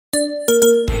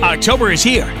October is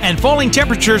here, and falling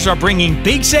temperatures are bringing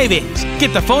big savings.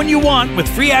 Get the phone you want with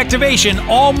free activation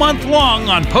all month long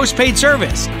on postpaid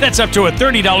service. That's up to a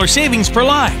 $30 savings per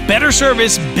line. Better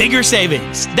service, bigger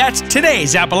savings. That's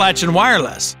today's Appalachian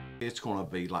Wireless. It's going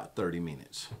to be like 30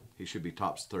 minutes. He should be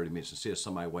tops 30 minutes instead of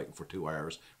somebody waiting for 2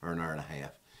 hours or an hour and a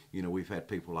half. You know, we've had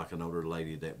people like an older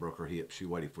lady that broke her hip. She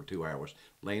waited for 2 hours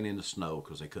laying in the snow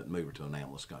because they couldn't move her till an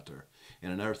ambulance got there.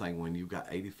 And another thing, when you've got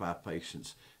 85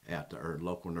 patients at our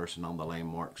local nursing home, the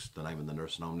Landmarks, the name of the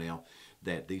nursing home now,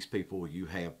 that these people, you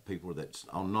have people that's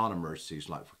on non-emergencies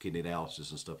like for kidney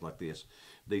dialysis and stuff like this,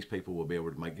 these people will be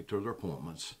able to make it to their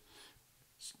appointments.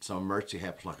 Some emergency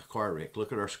happens like a car wreck.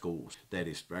 Look at our schools. That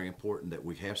is very important that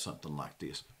we have something like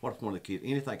this. What if one of the kids,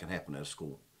 anything can happen at a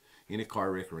school. Any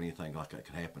car wreck or anything like that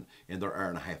can happen, and they're an hour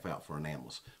and a half out for an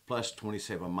ambulance, plus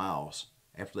 27 miles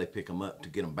after they pick them up to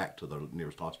get them back to the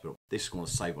nearest hospital. This is going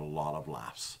to save a lot of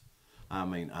lives. I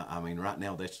mean, right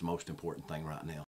now, that's the most important thing right now.